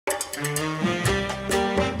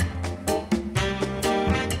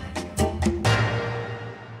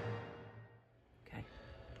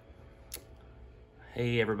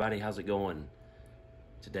Hey everybody, how's it going?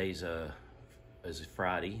 Today's is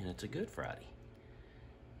Friday, and it's a good Friday.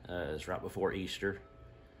 It's right before Easter,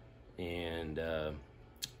 and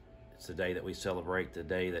it's the day that we celebrate the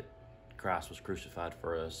day that Christ was crucified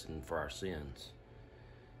for us and for our sins.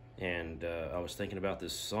 And I was thinking about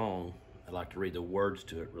this song. I'd like to read the words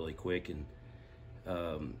to it really quick, and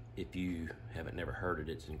if you haven't never heard it,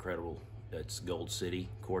 it's incredible. It's Gold City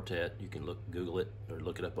Quartet. You can Google it or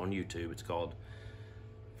look it up on YouTube. It's called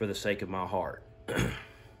 "For the Sake of My Heart."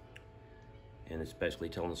 And it's basically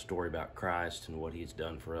telling the story about Christ and what he's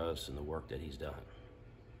done for us and the work that he's done.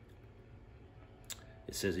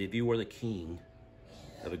 It says, "If you were the king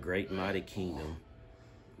of a great and mighty kingdom,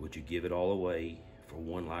 would you give it all away for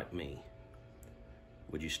one like me?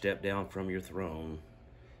 Would you step down from your throne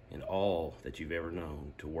and all that you've ever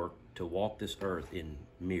known to walk this earth in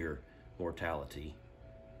mere mortality?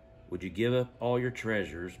 Would you give up all your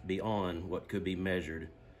treasures beyond what could be measured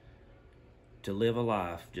to live a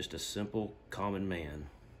life just a simple common man?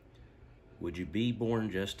 Would you be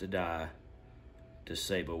born just to die to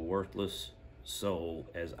save a worthless soul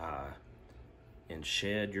as I and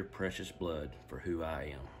shed your precious blood for who I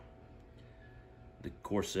am?" The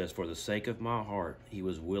chorus says, "For the sake of my heart, he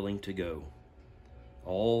was willing to go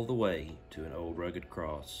all the way to an old rugged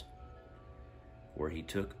cross, where he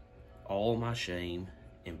took all my shame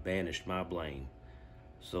and banished my blame,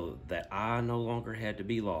 so that I no longer had to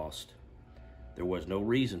be lost. There was no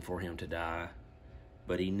reason for him to die,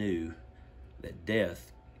 but he knew that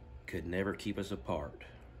death could never keep us apart.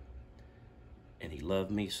 And he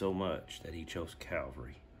loved me so much that he chose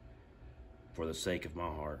Calvary for the sake of my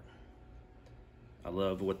heart." I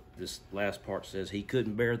love what this last part says. He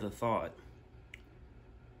couldn't bear the thought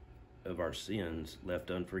of our sins left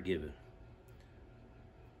unforgiven.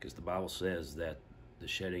 Because the Bible says that the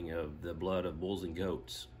shedding of the blood of bulls and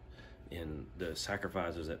goats and the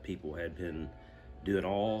sacrifices that people had been doing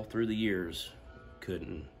all through the years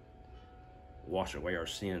couldn't wash away our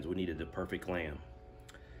sins. We needed the perfect lamb.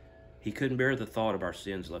 He couldn't bear the thought of our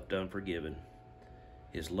sins left unforgiven.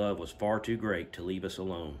 His love was far too great to leave us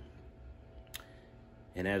alone.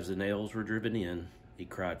 And as the nails were driven in, he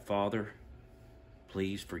cried, "Father,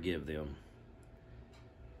 please forgive them."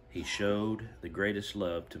 He showed the greatest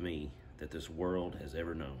love to me that this world has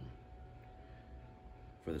ever known.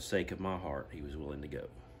 For the sake of my heart, he was willing to go.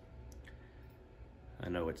 I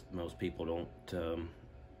know most people don't.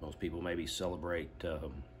 Most people maybe celebrate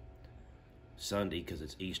Sunday because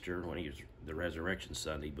it's Easter, when he's the Resurrection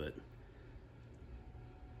Sunday. But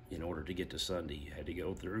in order to get to Sunday, you had to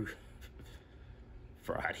go through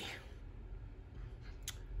Friday,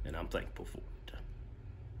 and I'm thankful for it.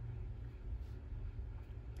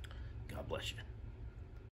 God bless you.